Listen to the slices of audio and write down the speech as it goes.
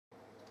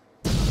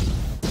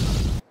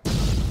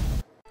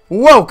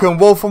Welcome,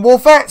 Wolf and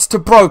Wolfettes, to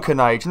Broken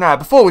Age. Now,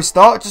 before we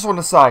start, I just want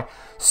to say,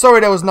 sorry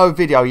there was no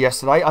video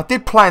yesterday. I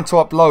did plan to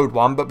upload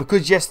one, but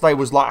because yesterday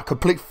was like a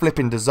complete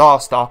flipping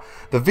disaster,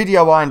 the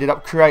video I ended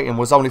up creating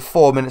was only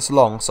 4 minutes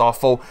long, so I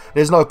thought,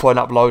 there's no point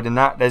uploading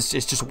that, it's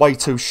just way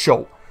too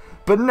short.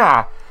 But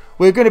now,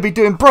 we're going to be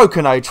doing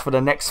Broken Age for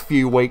the next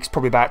few weeks,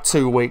 probably about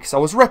 2 weeks. I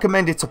was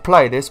recommended to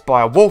play this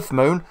by a Wolf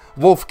Moon,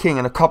 Wolf King,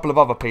 and a couple of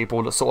other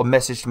people that sort of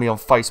messaged me on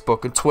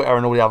Facebook and Twitter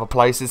and all the other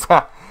places.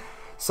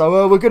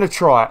 So we're going to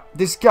try it.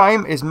 This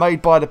game is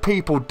made by the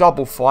people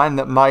Double Fine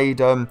that made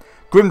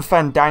Grim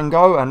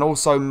Fandango and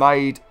also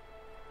made...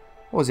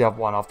 What was the other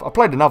one? I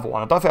played another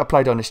one. I don't think I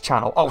played it on this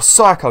channel. Oh,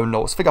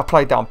 Psychonauts. I think I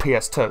played that on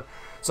PS2.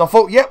 So I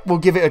thought, yep, we'll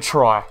give it a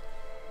try.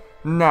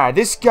 Now,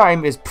 this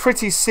game is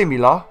pretty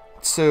similar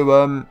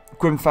to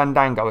Grim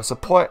Fandango. It's a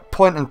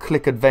point and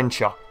click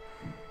adventure.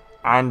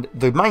 And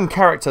the main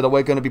character that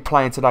we're going to be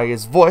playing today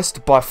is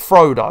voiced by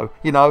Frodo.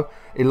 You know,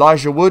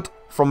 Elijah Wood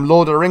from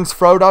Lord of the Rings,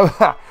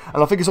 Frodo.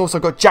 And I think it's also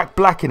got Jack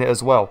Black in it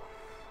as well.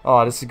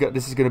 Oh, this is going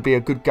to be a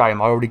good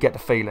game. I already get the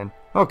feeling.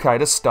 Okay,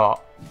 let's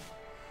start.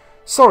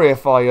 Sorry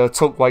if I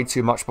talk way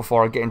too much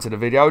before I get into the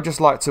video. I'd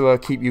just like to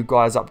keep you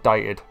guys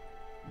updated.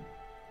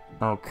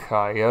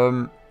 Okay,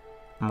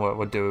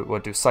 we'll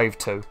do save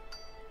 2.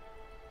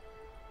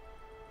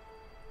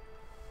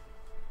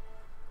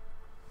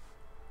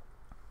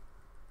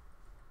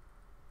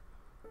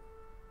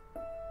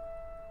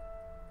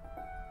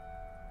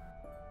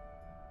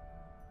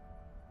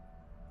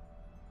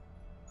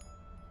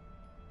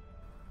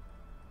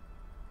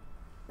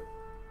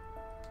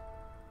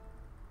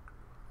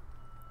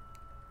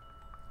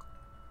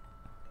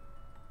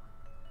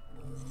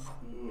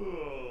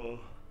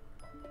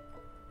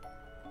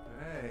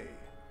 Hey,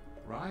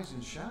 rise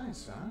and shine,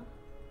 son.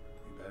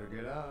 You better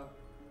get up.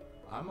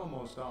 I'm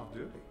almost off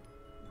duty.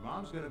 Your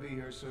mom's gonna be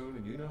here soon,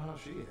 and you know how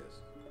she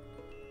is.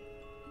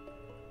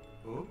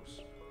 Oops,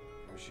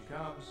 here she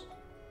comes.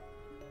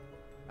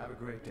 Have a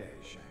great day,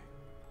 Shane.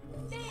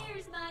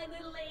 There's my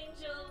little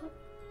angel.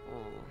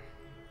 Oh,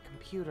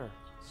 computer,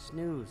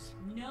 snooze.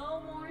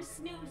 No more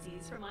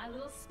snoozies for my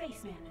little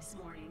spaceman this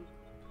morning.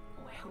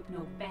 Oh, I hope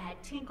no bad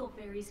tinkle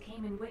fairies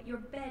came and wet your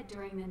bed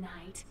during the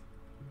night.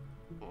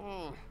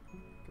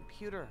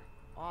 Computer,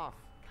 off.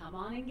 Come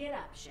on and get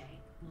up, Shay.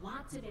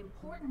 Lots of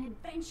important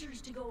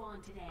adventures to go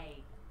on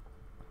today.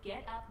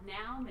 Get up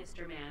now,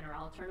 Mr. Man, or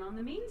I'll turn on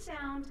the mean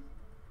sound.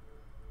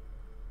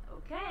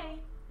 Okay,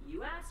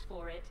 you asked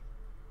for it.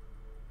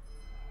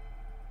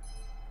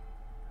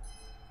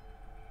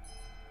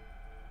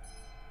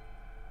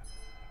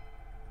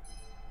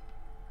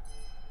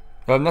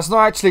 That's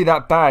not actually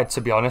that bad,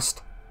 to be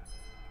honest.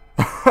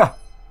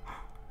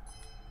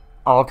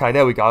 Oh, okay,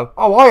 there we go.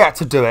 Oh, I had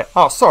to do it.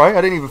 Oh, sorry, I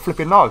didn't even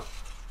flipping know.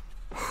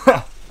 What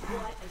a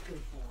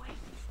good boy.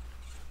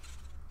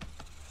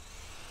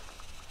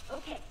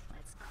 Okay,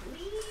 let's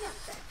clean up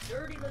that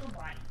dirty little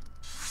body.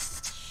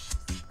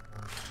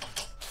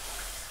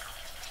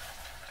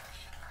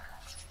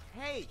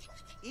 Hey,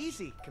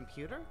 easy,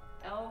 computer.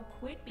 Oh,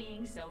 quit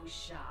being so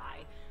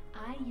shy.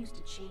 I used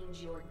to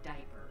change your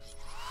diaper.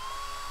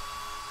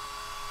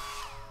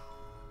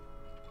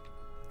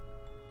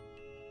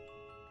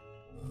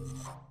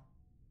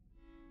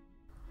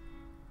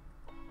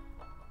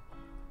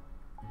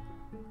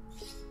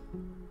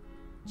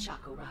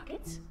 Choco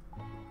Rockets?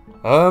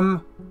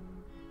 I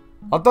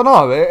don't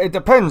know. It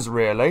depends,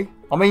 really.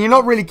 I mean, you're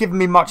not really giving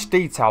me much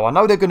detail. I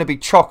know they're going to be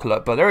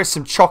chocolate, but there is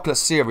some chocolate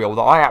cereal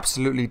that I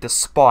absolutely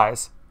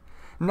despise.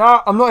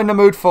 No, I'm not in the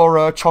mood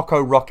for Choco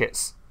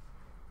Rockets.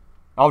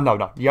 Oh,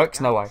 no.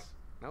 Yolks, no way.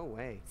 No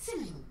way.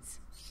 Cinnamons.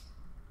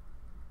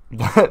 Who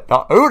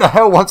the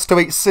hell wants to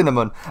eat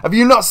cinnamon? Have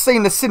you not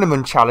seen the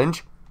cinnamon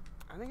challenge?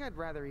 I think I'd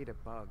rather eat a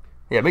bug.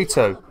 Yeah, me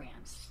too.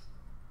 Holograms.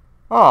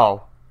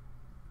 Oh.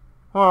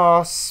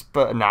 Oh,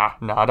 but nah,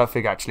 I don't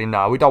think actually.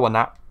 No, we don't want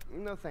that.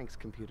 No thanks,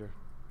 computer.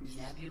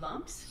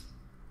 Nebulumps.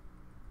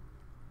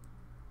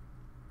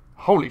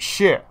 Holy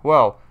shit.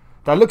 Well,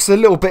 that looks a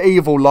little bit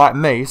evil like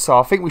me, so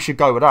I think we should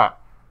go with that.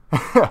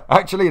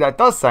 Actually, that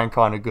does sound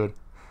kind of good.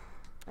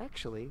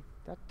 Actually,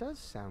 that does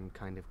sound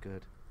kind of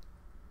good.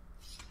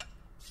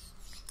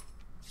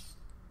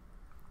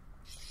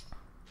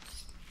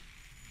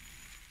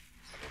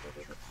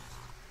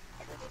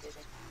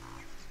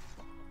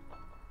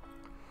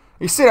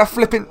 You see that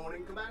flipping... Good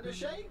morning, Commander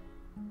Shay.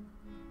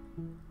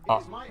 Oh.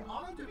 It is my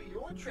honor to be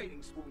your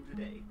trading spoon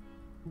today.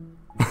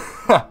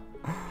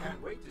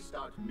 Can't wait to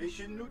start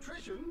Mission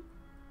Nutrition.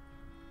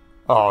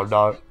 Oh,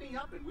 no. Pick me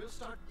up and we'll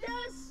start.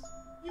 Yes!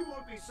 You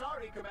won't be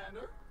sorry,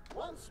 Commander.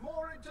 Once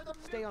more into the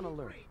Stay on milking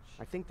alert. range.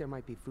 I think there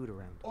might be food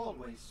around.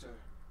 Always, sir.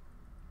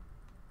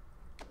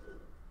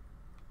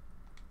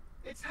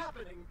 It's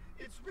happening.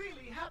 It's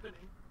really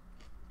happening.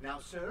 Now,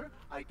 sir,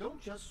 I don't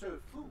just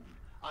serve food.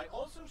 I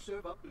also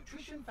serve up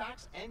nutrition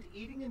facts and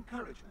eating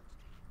encouragement.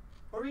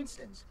 For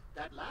instance,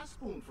 that last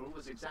spoonful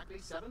was exactly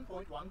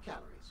 7.1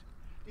 calories.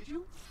 Did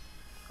you?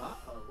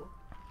 Uh-oh.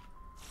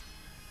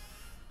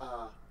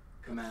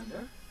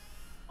 Commander?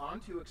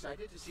 Aren't you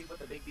excited to see what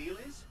the big deal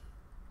is?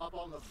 Up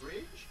on the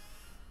bridge?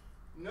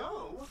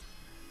 No?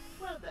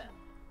 Well then,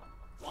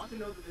 want to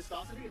know the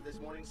viscosity of this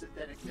morning's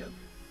synthetic milk?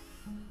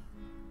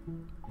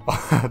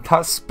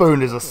 That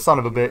spoon is a son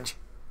of a bitch.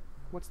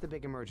 What's the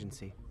big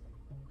emergency?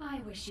 I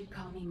wish you'd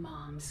call me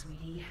Mom,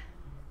 sweetie.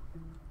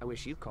 I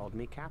wish you called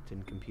me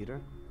Captain,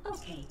 computer.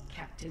 Okay,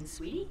 Captain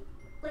Sweetie.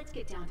 Let's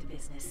get down to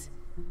business.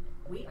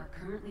 We are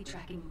currently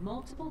tracking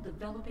multiple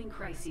developing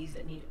crises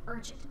that need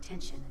urgent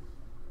attention.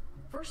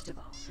 First of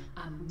all,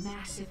 a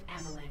massive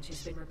avalanche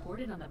has been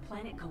reported on the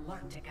planet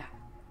Galactica.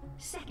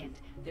 Second,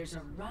 there's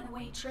a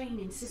runaway train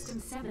in System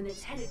 7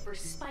 that's headed for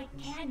Spike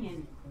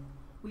Canyon.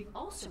 We've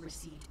also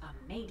received a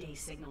mayday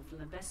signal from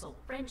the vessel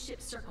Friendship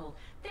Circle.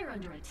 They're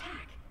under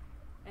attack.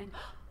 And,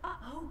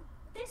 uh-oh,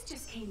 this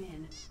just came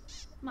in.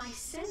 My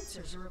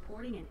sensors are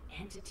reporting an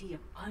entity of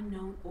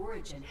unknown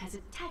origin has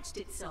attached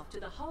itself to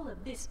the hull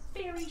of this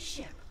very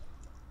ship.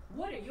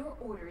 What are your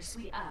orders,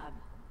 sweet,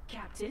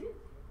 Captain?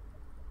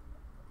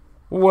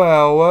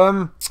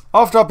 Well,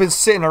 after I've been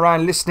sitting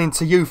around listening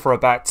to you for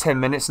about 10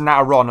 minutes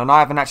later on, and I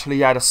haven't actually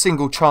had a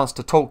single chance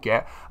to talk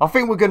yet, I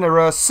think we're going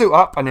to suit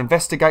up and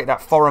investigate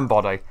that foreign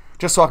body,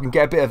 just so I can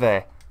get a bit of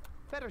air.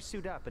 Better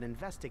suit up and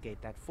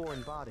investigate that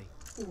foreign body.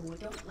 Ooh, I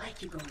don't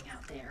like you going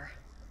out there.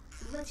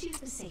 Let's use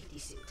the safety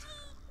suit.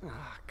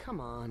 Ah, come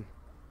on.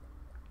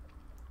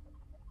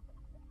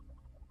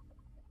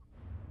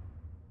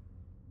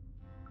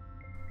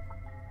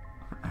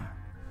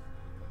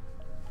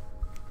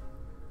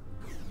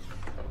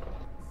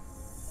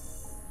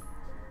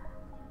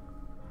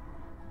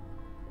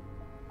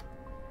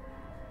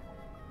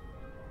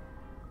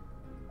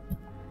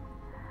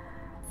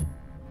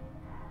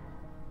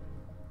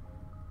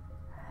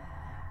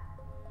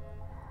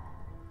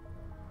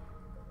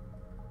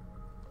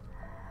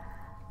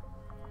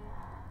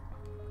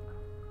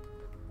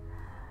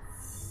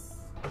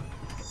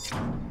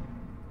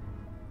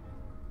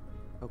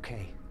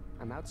 Okay,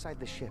 I'm outside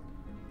the ship.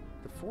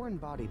 The foreign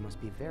body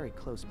must be very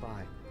close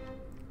by.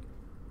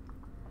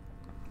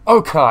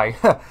 Okay,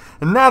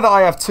 and now that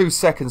I have 2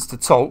 seconds to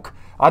talk,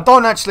 I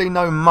don't actually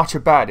know much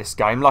about this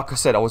game. Like I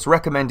said, I was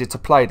recommended to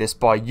play this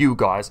by you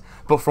guys,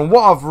 but from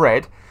what I've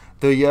read,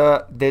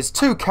 there's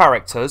 2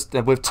 characters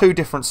with 2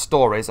 different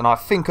stories, and I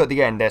think at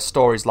the end their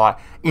stories like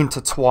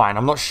intertwine.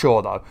 I'm not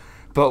sure though.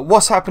 But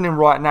what's happening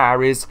right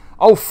now is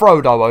old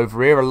Frodo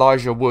over here,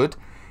 Elijah Wood,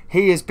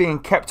 he is being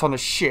kept on a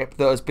ship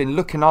that has been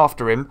looking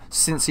after him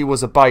since he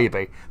was a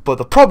baby. But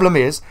the problem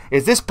is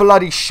this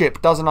bloody ship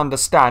doesn't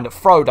understand that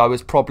Frodo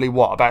is probably,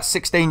 what, about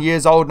 16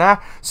 years old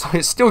now? So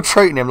it's still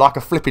treating him like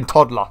a flipping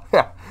toddler.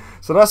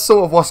 So that's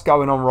sort of what's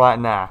going on right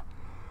now.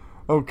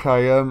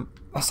 Okay,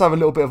 let's have a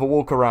little bit of a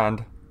walk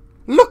around.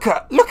 Look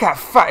how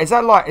fat, is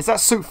that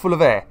suit full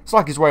of air? It's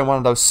like he's wearing one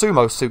of those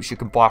sumo suits you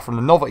can buy from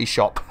the novelty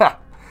shop.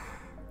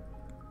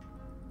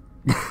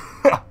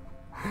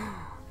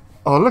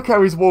 Oh, look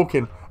how he's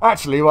walking.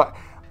 Actually, what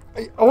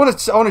I want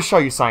to show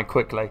you something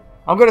quickly.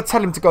 I'm going to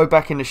tell him to go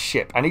back in the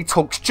ship, and he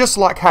talks just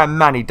like how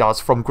Manny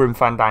does from Grim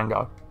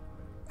Fandango.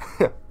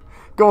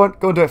 Go on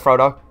do it,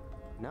 Frodo.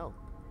 No,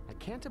 I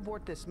can't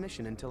abort this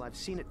mission until I've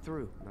seen it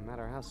through, no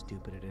matter how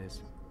stupid it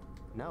is.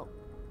 No,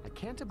 I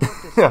can't abort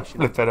this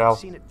mission until I've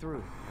seen it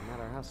through, no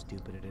matter how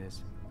stupid it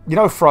is. You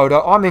know,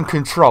 Frodo, I'm in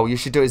control. You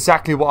should do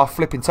exactly what I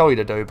flipping tell you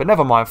to do. But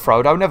never mind,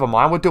 Frodo, never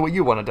mind. We'll do what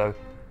you want to do.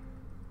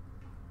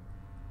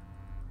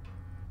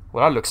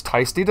 Well, that looks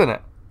tasty, doesn't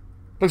it?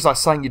 Looks like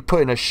something you'd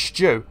put in a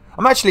stew.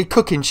 I'm actually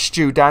cooking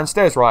stew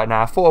downstairs right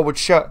now. I thought I would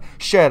share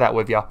that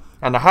with you.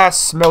 And the house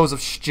smells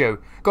of stew.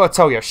 Gotta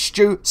tell you,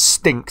 stew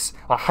stinks.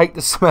 I hate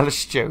the smell of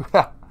stew.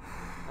 I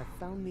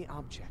found the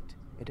object.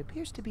 It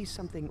appears to be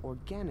something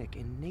organic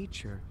in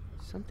nature.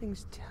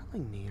 Something's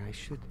telling me I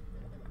should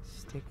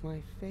stick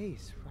my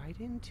face right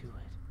into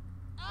it.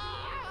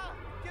 Ah!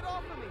 Get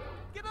off of me!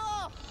 Get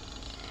off!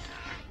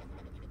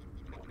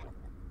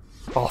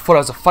 Oh, I thought it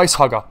was a face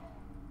hugger.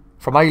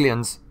 From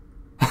Aliens.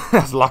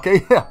 That's lucky.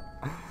 Got a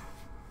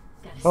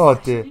Oh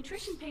special dear.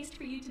 nutrition paste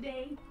for you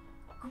today.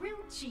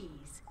 Grilled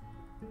cheese.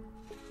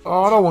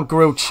 Oh, I don't want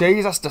grilled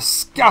cheese. That's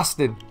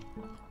disgusting.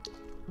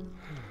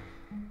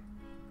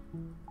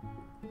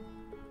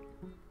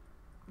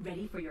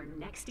 Ready for your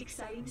next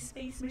exciting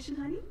space mission,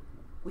 honey?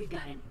 We've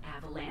got an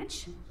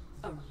avalanche,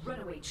 a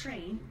runaway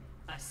train,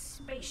 a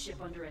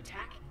spaceship under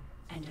attack,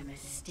 and a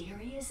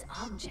mysterious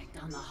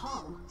object on the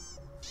hull.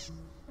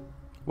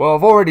 Well,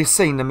 I've already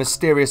seen the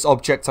mysterious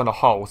object on the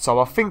hull, so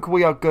I think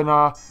we have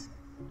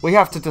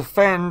to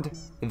defend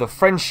the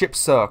Friendship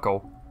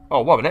Circle.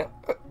 Oh, wait a minute.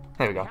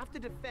 There we go. We have to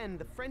defend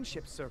the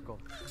Friendship Circle.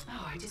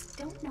 Oh, I just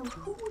don't know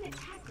who would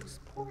attack those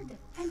poor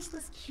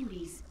defenseless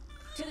cuties.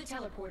 To the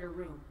teleporter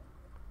room.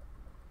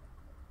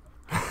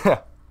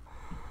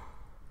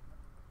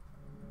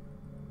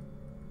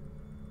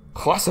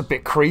 Oh, that's a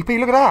bit creepy.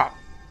 Look at that.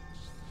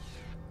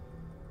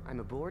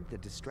 I'm aboard the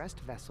distressed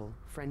vessel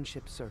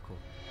Friendship Circle.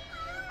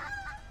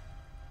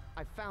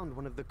 I found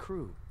one of the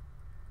crew.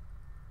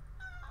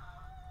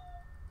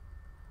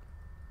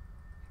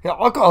 Yeah,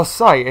 I gotta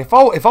say, if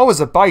I was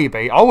a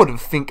baby, I wouldn't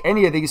think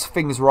any of these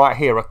things right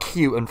here are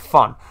cute and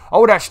fun. I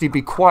would actually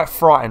be quite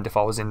frightened if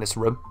I was in this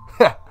room.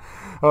 Alright,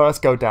 let's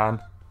go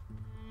down.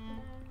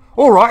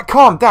 Alright,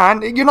 calm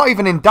down. You're not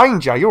even in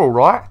danger. You're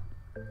alright.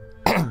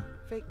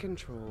 Fake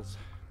controls.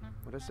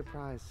 What a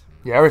surprise.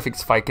 Yeah,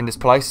 everything's fake in this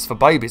place. It's for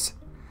babies.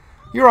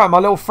 You alright, my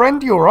little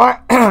friend? You alright?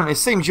 It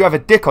seems you have a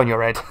dick on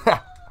your head.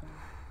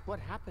 What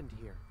happened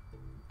here?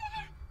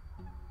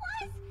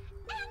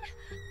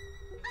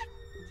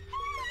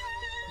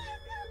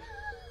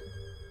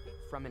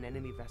 From an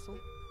enemy vessel?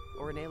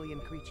 Or an alien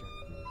creature?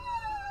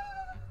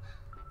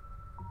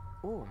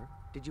 Or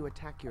did you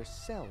attack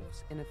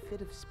yourselves in a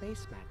fit of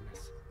space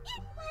madness?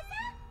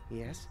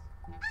 Yes?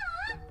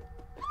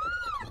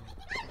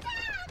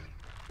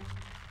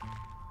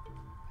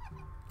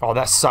 Oh,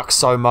 that sucks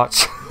so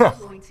much. You're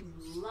going to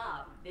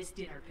love this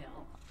dinner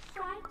pill.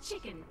 Fried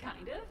chicken,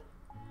 kind of.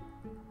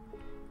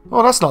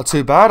 Well, that's not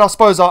too bad. I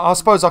suppose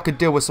I could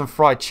deal with some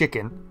fried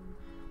chicken.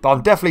 But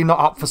I'm definitely not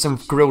up for some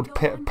grilled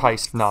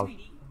paste, no.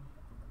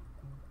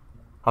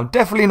 I'm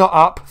definitely not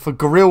up for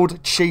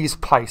grilled cheese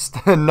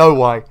paste. No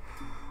way.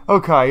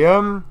 Okay,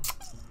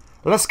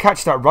 let's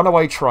catch that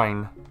runaway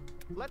train.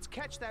 Let's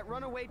catch that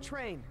runaway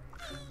train.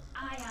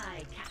 Aye,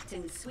 aye,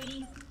 Captain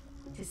Sweetie.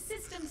 To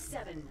System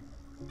 7.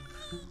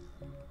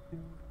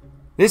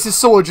 This is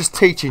sort of just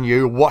teaching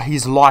you what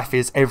his life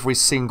is every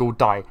single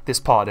day, this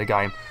part of the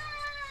game.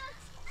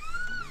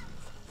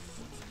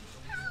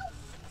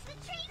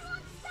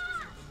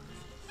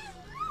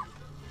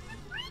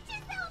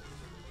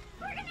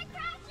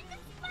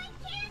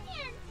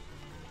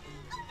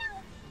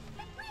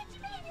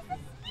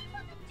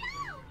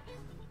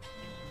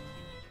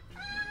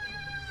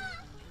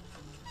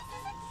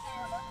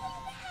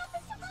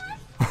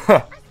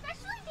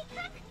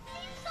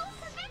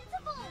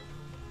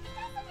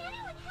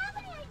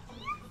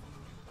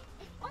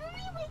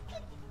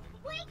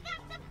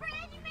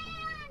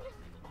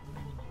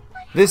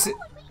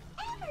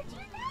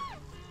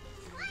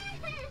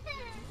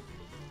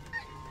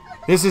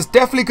 This is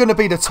definitely going to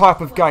be the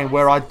type of game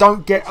where I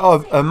don't get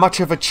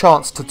much of a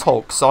chance to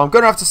talk, so I'm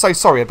going to have to say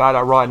sorry about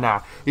that right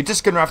now. You're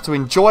just going to have to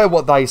enjoy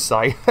what they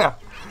say.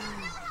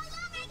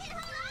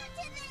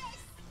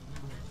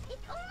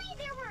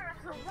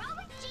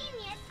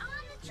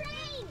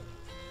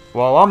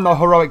 Well, I'm no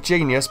heroic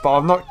genius, but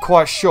I'm not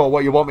quite sure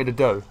what you want me to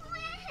do.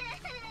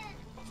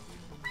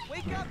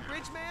 Wake up,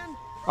 Bridgeman!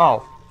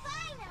 Oh.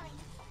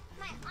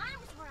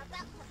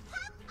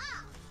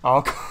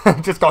 Oh,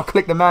 just gotta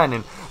click the man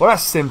in. Well,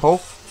 that's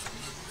simple.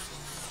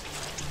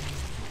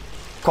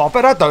 God, I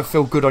bet that don't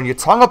feel good on your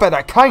tongue. I bet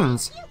that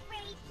canes.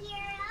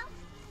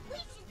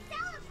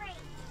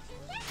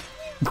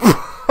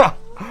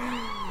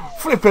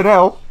 Flippin'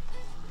 hell.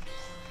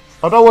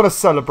 I don't want to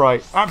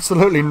celebrate.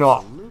 Absolutely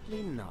not.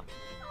 Absolutely not.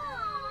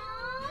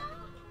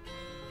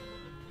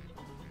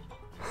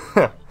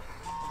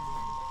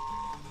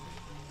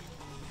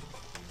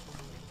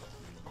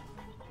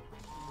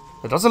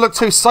 It doesn't look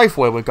too safe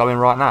where we're going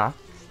right now.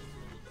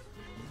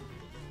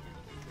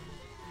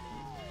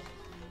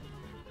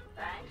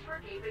 Thanks for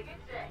keeping it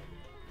safe.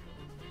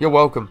 You're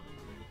welcome.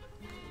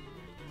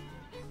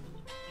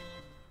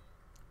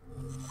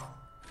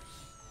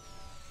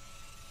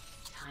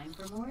 Time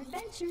for more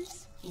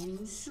adventures in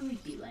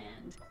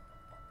Sleepyland.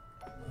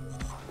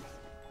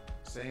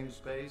 Same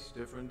space,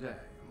 different day.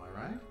 Am I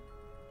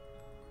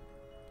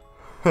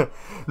right?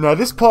 Now,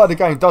 this part of the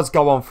game does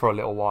go on for a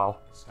little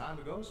while. It's time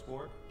to go,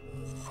 sport.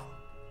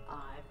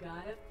 I've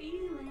got a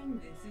feeling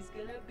this is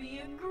gonna be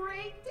a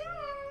great day.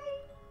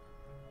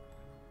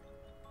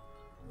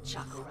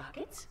 Choco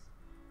Rockets?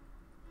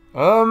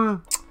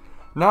 No,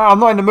 I'm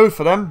not in the mood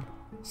for them.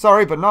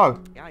 Sorry, but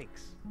no.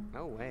 Yikes.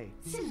 No way.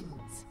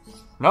 Cinnamons?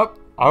 Nope,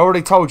 I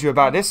already told you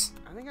about this.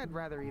 I think I'd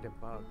rather eat a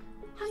bug.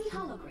 Honey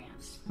holograms?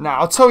 Now,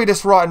 I'll tell you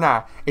this right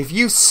now. If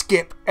you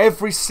skip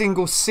every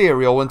single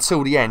cereal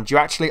until the end, you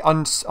actually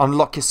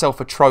unlock yourself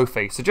a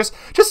trophy. So just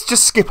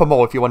skip them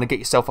all if you want to get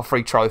yourself a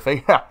free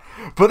trophy.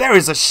 But there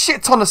is a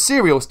shit ton of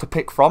cereals to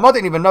pick from. I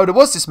didn't even know there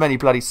was this many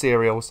bloody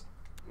cereals.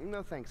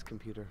 No thanks,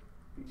 computer.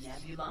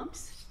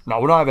 Nebulumps? No,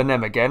 we're not having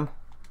them again.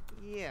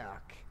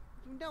 Yuck.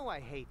 You know I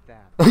hate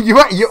that. You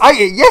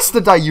ate it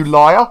yesterday, you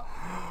liar.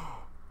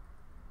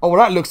 Oh, well,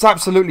 that looks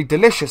absolutely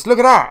delicious. Look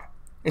at that.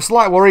 It's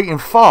like we're eating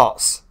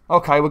farts.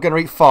 Okay, we're going to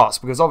eat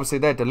farts because obviously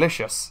they're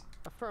delicious.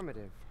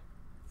 Affirmative.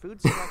 Food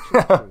selection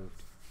approved.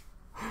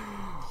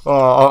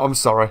 Oh, I'm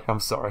sorry. I'm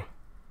sorry.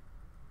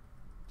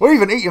 We're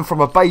even eating from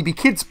a baby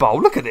kid's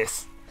bowl. Look at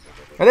this.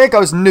 And there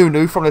goes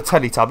Nunu from the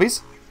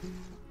Teletubbies.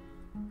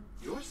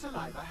 Your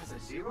saliva has a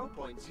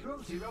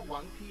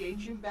 0.001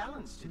 pH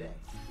imbalance today.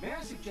 May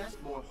I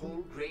suggest more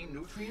whole grain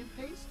nutrient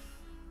paste?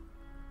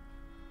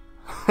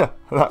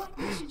 What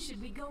mission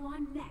should we go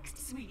on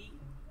next, sweetie?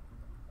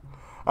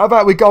 How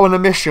about we go on a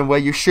mission where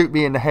you shoot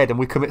me in the head and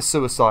we commit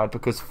suicide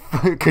because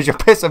you're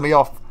pissing me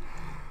off.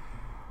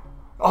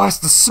 Oh, it's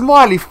the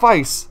smiley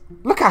face.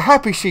 Look how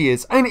happy she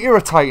is. Ain't it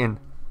irritating?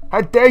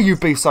 How dare you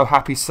be so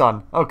happy,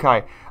 son?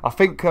 Okay, I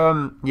think,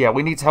 yeah,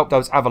 we need to help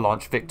those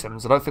avalanche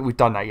victims. I don't think we've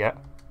done that yet.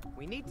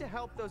 We need to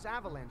help those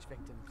avalanche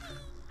victims.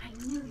 I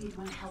knew you'd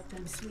want to help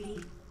them,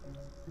 sweetie.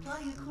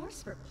 Plotting a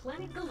course for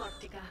Planet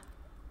Galactica.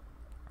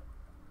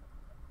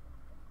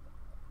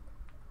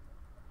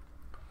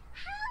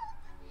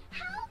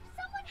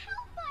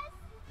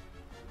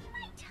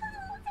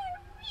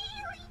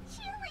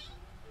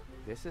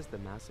 This is the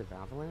massive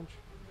avalanche?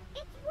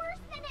 It's worse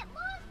than it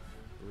looks!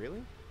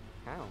 Really?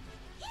 How?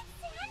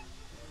 Instant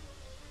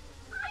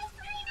ice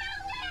cream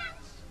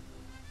avalanche!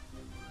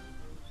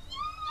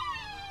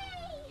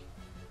 Yay!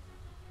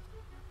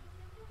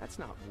 That's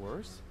not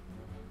worse.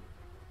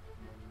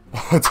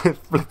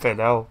 Flipping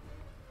hell.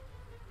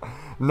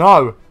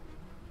 No.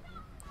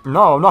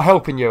 No, I'm not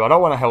helping you. I don't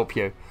want to help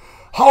you.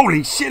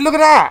 Holy shit, look at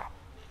that!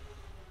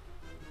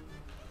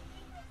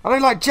 Are they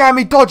like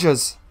jammy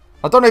dodgers?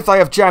 I don't know if they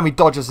have jammy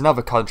dodgers in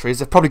other countries.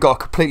 They've probably got a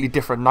completely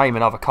different name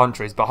in other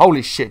countries. But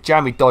holy shit,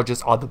 jammy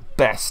dodgers are the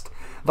best.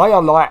 They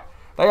are like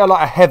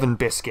a heaven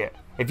biscuit.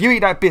 If you eat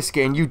that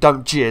biscuit and you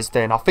don't jizz,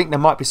 then I think there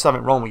might be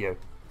something wrong with you.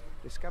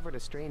 Discovered a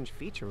strange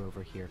feature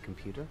over here,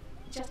 computer.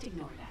 Just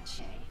ignore that,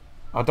 Shay.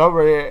 I don't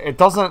really... It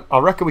doesn't... I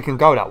reckon we can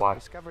go that way.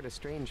 Discovered a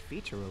strange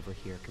feature over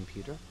here,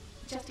 computer.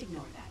 Just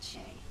ignore that,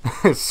 Shay.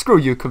 Screw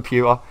you,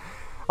 computer.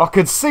 I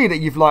could see that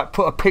you've like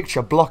put a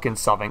picture blocking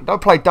something.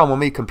 Don't play dumb with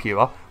me,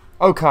 computer.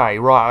 Okay,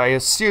 right. I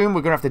assume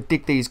we're going to have to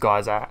dig these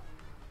guys out.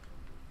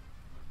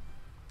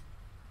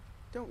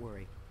 Don't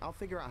worry. I'll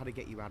figure out how to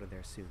get you out of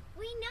there soon.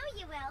 We know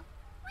you will.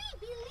 We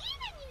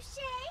believe in you,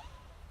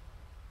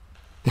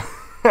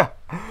 Shay!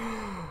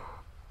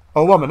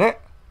 Oh, 1 minute.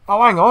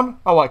 Oh, hang on.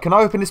 Oh, wait. Can I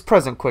open this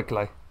present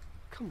quickly?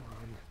 Come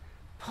on.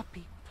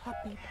 Puppy,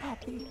 puppy,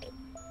 puppy.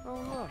 Oh,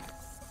 look.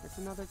 It's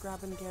another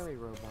Grab and Gary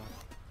robot.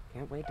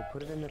 Can't wait to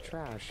put it in the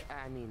trash.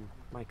 I mean,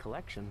 my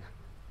collection.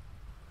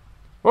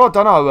 Well, I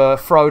don't know,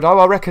 Frodo.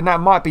 I reckon that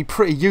might be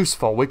pretty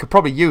useful. We could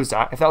probably use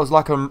that. If that was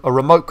like a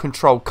remote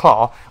control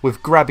car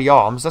with grabby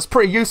arms. That's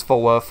pretty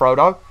useful,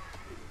 Frodo.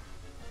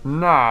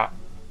 Nah.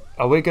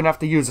 Are we going to have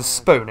to use a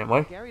spoon, ain't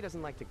we? Gary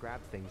doesn't like to grab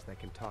things that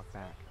can talk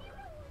back.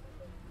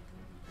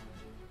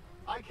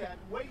 I can't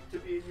wait to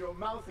be in your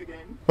mouth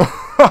again.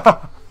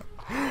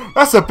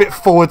 That's a bit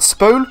forward,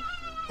 spoon.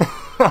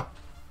 What a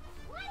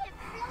brilliant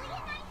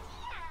idea!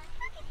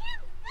 Look at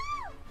him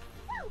go!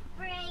 So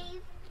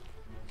brave!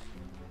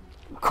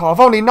 God, I've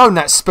only known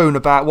that spoon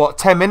about, what,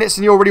 10 minutes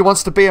and he already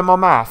wants to be in my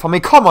mouth. I mean,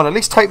 come on, at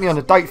least take me on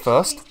a date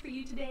first. For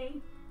you today,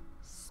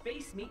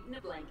 space meat in a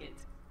blanket.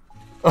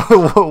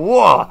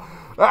 Whoa,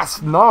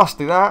 that's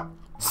nasty, that.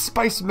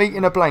 Space meat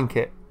in a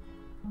blanket.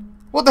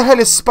 What the hell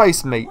is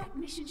space meat? What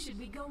mission should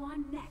we go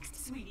on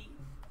next, sweetie?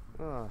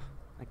 Ugh,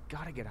 I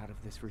gotta get out of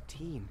this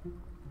routine.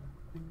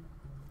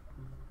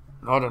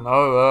 I don't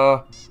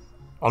know,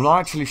 I'm not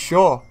actually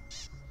sure.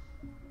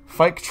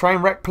 Fake train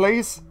wreck,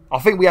 please? I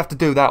think we have to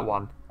do that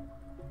one.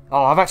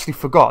 Oh, I've actually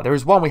forgot. There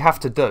is one we have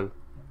to do.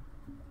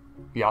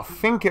 Yeah, I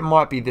think it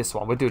might be this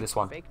one. We'll do this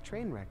one. Fake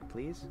train wreck,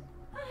 please.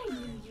 I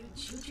knew you'd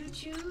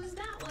choose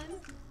that one.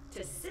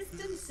 To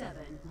System 7.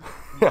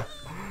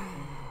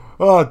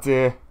 Oh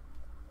dear.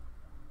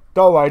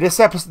 Don't worry. This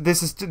episode,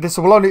 this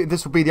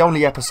will be the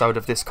only episode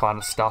of this kind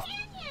of stuff.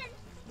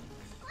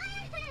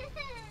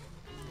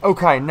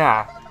 Okay,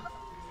 now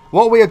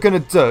what we are gonna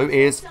do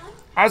is,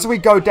 as we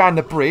go down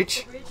the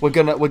bridge, we're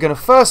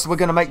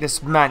gonna make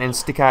this mountain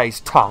stick out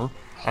his tongue,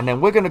 and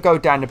then we're gonna go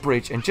down the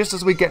bridge, and just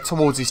as we get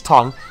towards his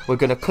tongue, we're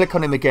gonna click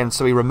on him again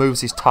so he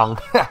removes his tongue.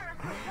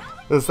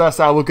 That's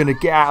how we're gonna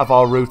get out of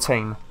our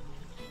routine.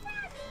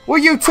 Will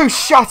you two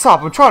shut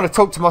up? I'm trying to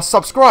talk to my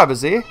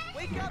subscribers here.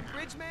 Wake up,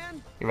 bridge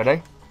man! You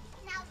ready?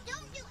 Now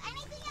don't do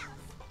anything else.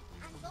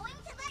 I'm going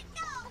to let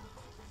go.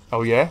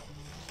 Oh yeah.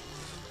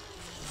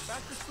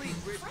 Back to sleep,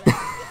 bridge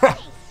man.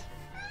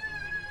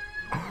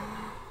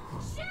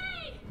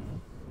 Shay!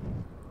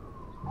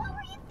 What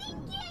were you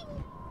thinking?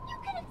 You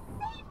could have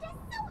saved us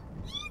so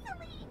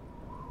easily.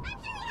 I'm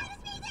sure you had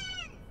us made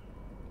ends.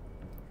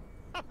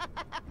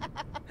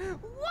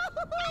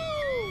 Woohoo!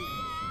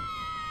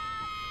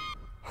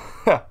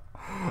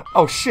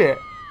 Oh shit.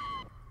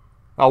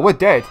 Oh, we're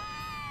dead.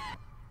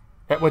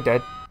 Yeah, we're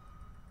dead.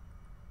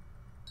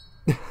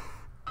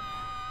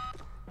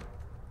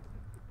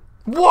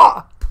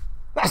 What?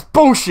 That's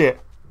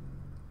bullshit.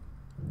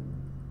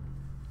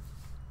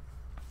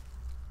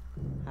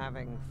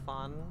 Having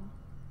fun?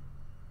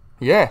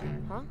 Yeah.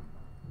 Huh?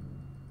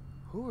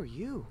 Who are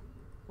you?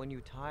 When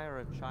you tire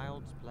of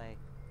child's play,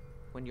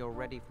 when you're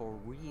ready for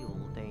real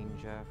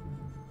danger,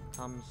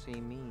 come see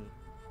me.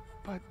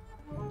 But...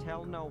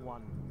 Tell no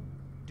one.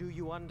 Do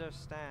you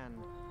understand?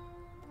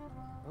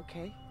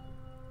 okay.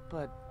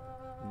 But...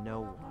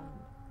 No one.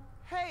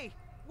 Hey!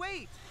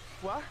 Wait!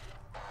 What?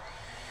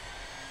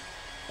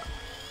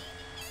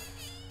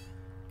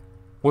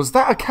 Was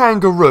that a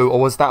kangaroo or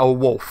was that a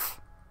wolf?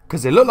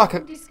 Because it looked like No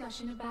a...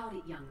 discussion about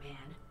it, young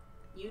man.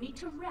 You need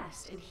to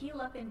rest and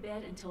heal up in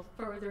bed until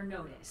further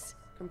notice.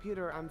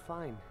 Computer, I'm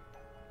fine.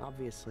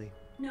 Obviously.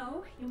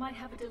 No, you might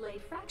have a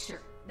delayed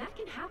fracture. That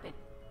can happen.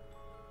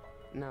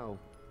 No,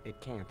 it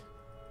can't.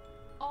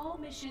 All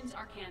missions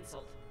are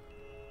cancelled.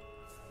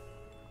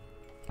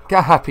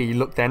 Get happy you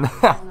look then.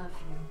 I love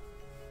you.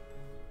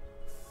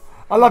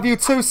 I love you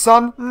too,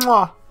 son.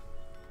 Mwah.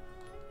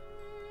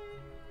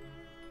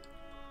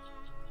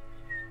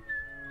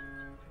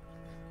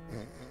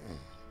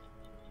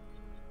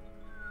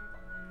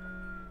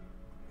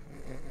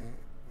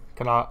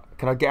 Can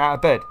I get out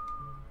of bed?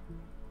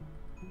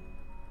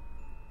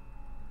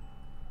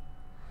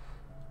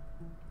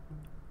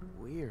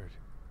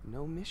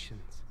 No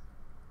missions.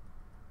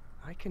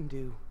 I can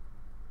do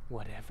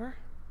whatever?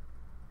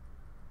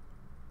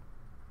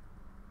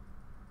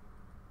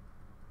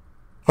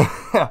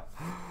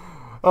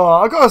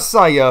 I gotta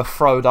say,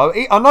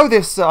 Frodo, I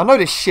know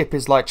this ship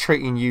is like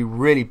treating you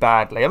really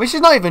badly. I mean,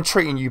 she's not even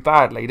treating you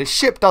badly. The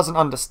ship doesn't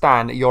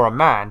understand that you're a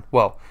man.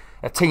 Well,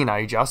 a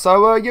teenager.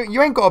 So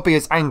you ain't gotta be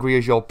as angry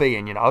as you're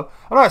being, you know.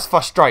 I know it's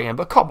frustrating,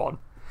 but come on.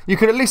 You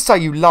can at least say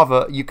you love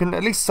her. You can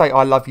at least say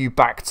I love you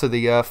back to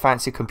the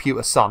fancy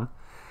computer son.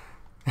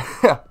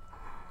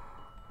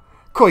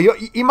 Cool,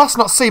 you must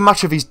not see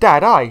much of his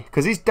dad, eh?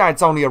 Because his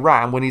dad's only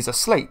around when he's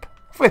asleep.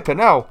 Flippin'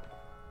 hell.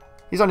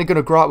 He's only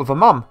gonna grow up with a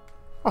mum.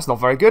 That's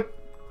not very good.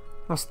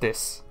 What's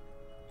this?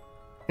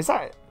 Is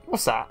that...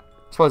 What's that?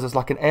 I suppose it's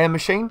like an air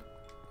machine?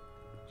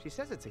 She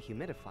says it's a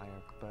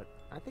humidifier, but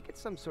I think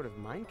it's some sort of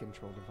mind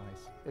control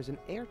device. There's an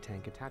air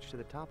tank attached to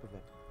the top of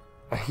it.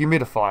 A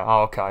humidifier.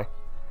 Oh, okay.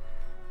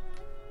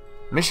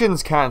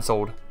 Missions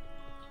cancelled.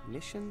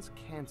 Missions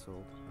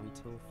cancelled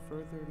until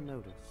further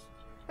notice.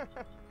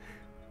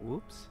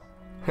 Whoops.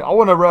 I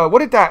wanna... what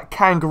did that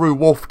kangaroo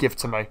wolf give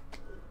to me?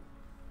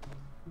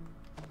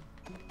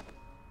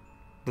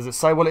 Does it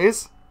say what it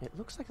is? It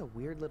looks like a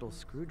weird little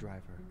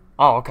screwdriver.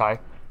 Oh, okay.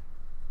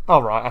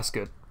 Alright, that's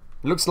good.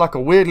 It looks like a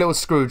weird little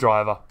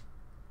screwdriver.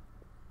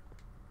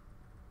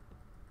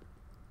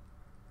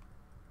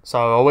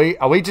 So,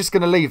 are we just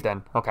gonna leave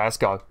then? Okay, let's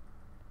go.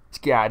 Let's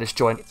get out of this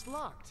joint. It's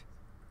locked.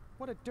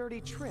 What a dirty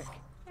trick.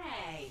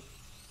 Hey,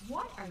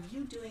 what are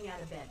you doing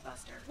out of bed,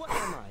 Buster? What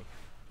am I?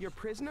 Your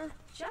prisoner?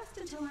 Just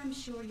until I'm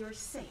sure you're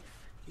safe.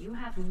 You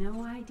have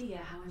no idea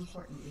how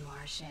important you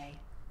are, Shay.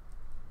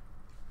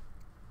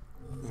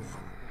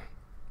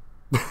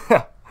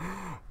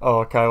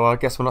 Oh, okay, well, I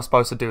guess we're not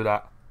supposed to do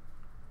that.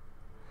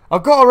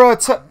 I've got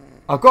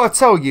to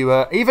tell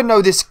you, even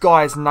though this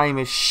guy's name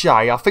is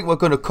Shay, I think we're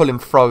going to call him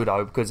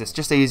Frodo because it's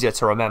just easier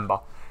to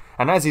remember.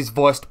 And as he's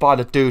voiced by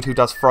the dude who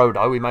does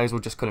Frodo, we may as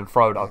well just call him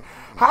Frodo.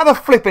 How the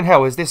flipping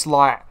hell is this,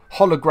 like,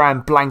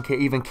 hologram blanket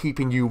even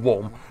keeping you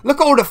warm?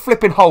 Look at all the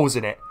flipping holes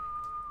in it.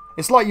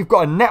 It's like you've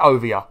got a net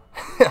over you.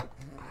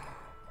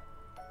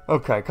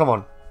 Okay, come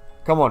on.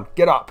 Come on,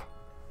 get up.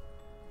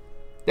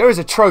 There is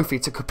a trophy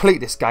to complete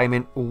this game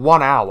in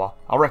 1 hour.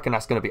 I reckon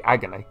that's going to be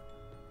agony.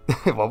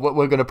 Well,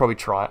 we're going to probably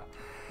try it.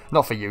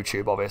 Not for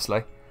YouTube,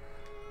 obviously.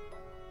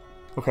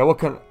 Okay, what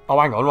can... Oh,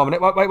 hang on 1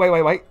 minute. Wait.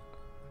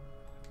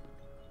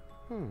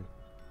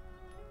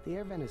 The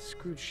air vent is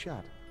screwed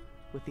shut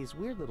with these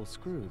weird little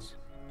screws.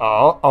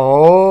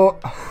 Oh.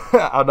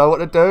 I know what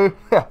to do.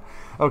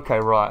 Okay,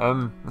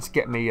 right. Let's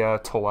get me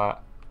tool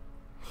out.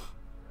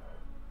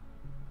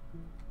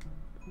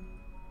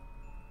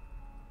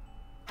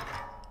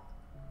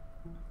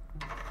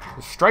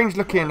 A strange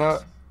looking...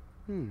 Looks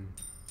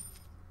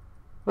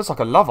like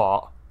a love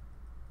art.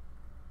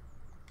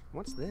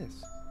 What's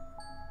this?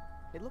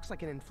 It looks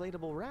like an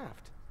inflatable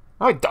raft.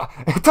 No, it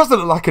doesn't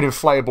look like an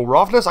inflatable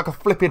raft. It looks like a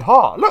flipping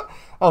heart. Look.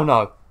 Oh,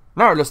 no.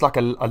 Now it looks like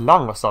a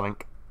lung or something.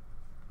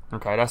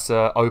 Okay, let's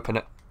open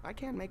it. I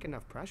can't make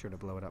enough pressure to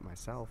blow it up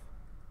myself.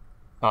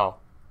 Oh.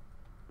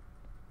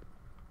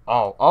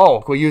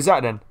 Can we use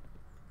that then?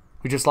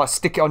 We just, like,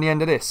 stick it on the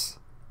end of this.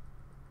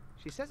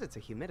 She says it's a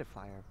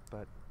humidifier,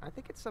 but I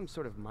think it's some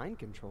sort of mind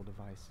control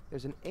device.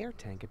 There's an air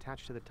tank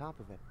attached to the top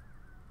of it.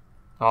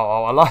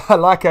 Oh, I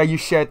like how you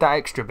shared that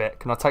extra bit.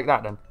 Can I take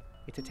that then?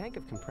 It's a tank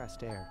of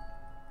compressed air.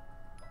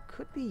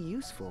 Could be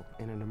useful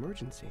in an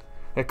emergency.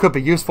 It could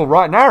be useful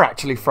right now,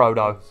 actually,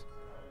 Frodo.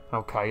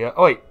 Okay,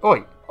 oi!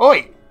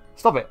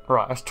 Stop it.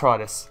 Alright, let's try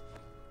this.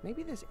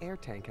 Maybe this air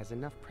tank has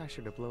enough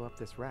pressure to blow up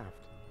this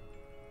raft.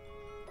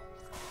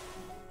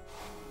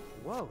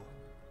 Whoa.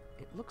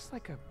 It looks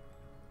like a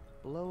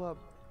blow-up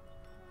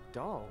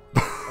doll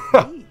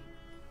of me.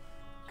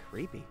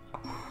 Creepy.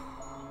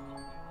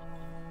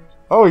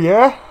 Oh,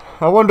 yeah?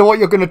 I wonder what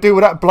you're going to do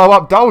with that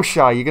blow-up doll,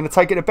 Shay. You're going to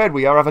take it to bed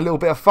with you or have a little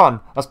bit of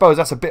fun? I suppose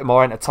that's a bit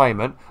more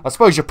entertainment. I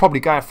suppose you're probably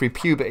going through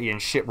puberty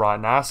and shit right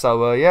now,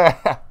 so,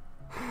 yeah.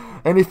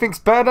 Anything's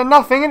better than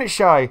nothing, innit,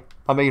 Shay?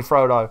 I mean,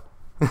 Frodo.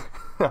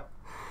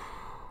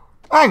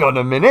 Hang on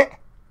a minute.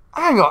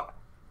 Hang on.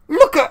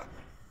 Look at...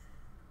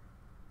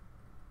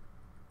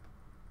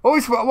 Oh,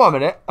 1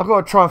 minute. I've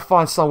got to try and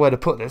find somewhere to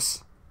put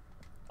this.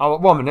 Oh,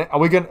 1 minute. Are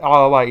we going to...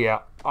 Oh, wait, yeah.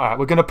 Alright,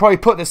 we're going to probably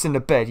put this in the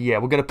bed. Yeah,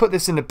 we're going to put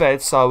this in the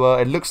bed so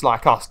it looks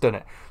like us, doesn't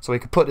it? So we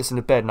can put this in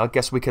the bed and I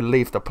guess we can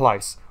leave the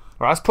place.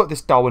 Alright, let's put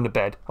this doll in the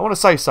bed. I want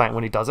to say something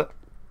when he does it.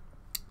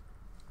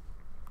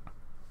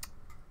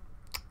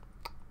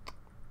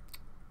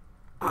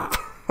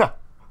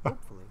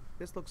 Hopefully,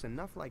 this looks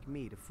enough like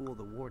me to fool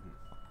the warden.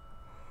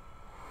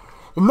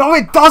 No,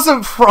 it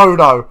doesn't,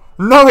 Frodo.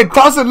 No, it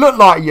doesn't look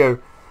like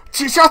you.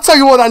 Shall I tell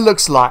you what that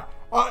looks like?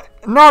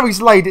 Now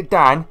he's laid it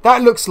down.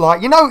 That looks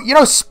like, you know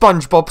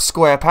SpongeBob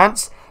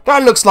SquarePants?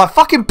 That looks like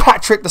fucking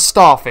Patrick the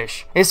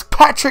Starfish. It's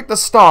Patrick the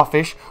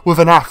Starfish with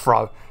an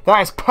afro.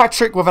 That is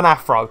Patrick with an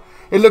afro.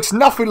 It looks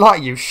nothing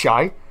like you,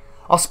 Shay.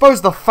 I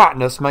suppose the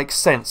fatness makes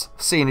sense,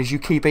 seeing as you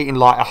keep eating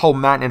like a whole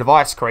mountain of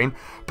ice cream,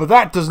 but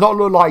that does not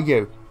look like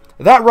you.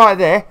 That right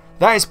there,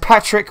 that is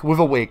Patrick with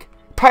a wig.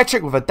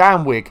 Patrick with a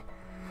damn wig.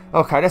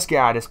 Okay, let's get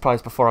out of this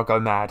place before I go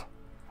mad.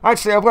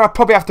 Actually, I'm going to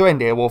probably have to end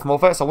here, Wolf and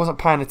Wolfettes. I wasn't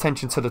paying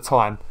attention to the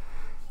time.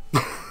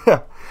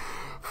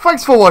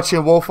 Thanks for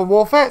watching, Wolf and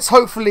Wolfettes.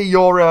 Hopefully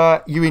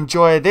you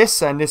enjoy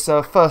this, and this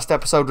first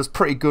episode was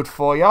pretty good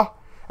for you.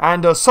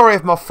 And sorry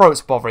if my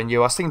throat's bothering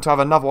you. I seem to have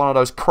another one of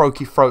those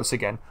croaky throats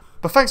again.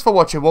 But thanks for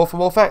watching, Wolf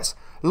and Wolfettes.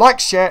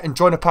 Like, share, and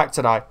join the pack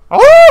today.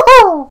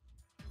 Oh!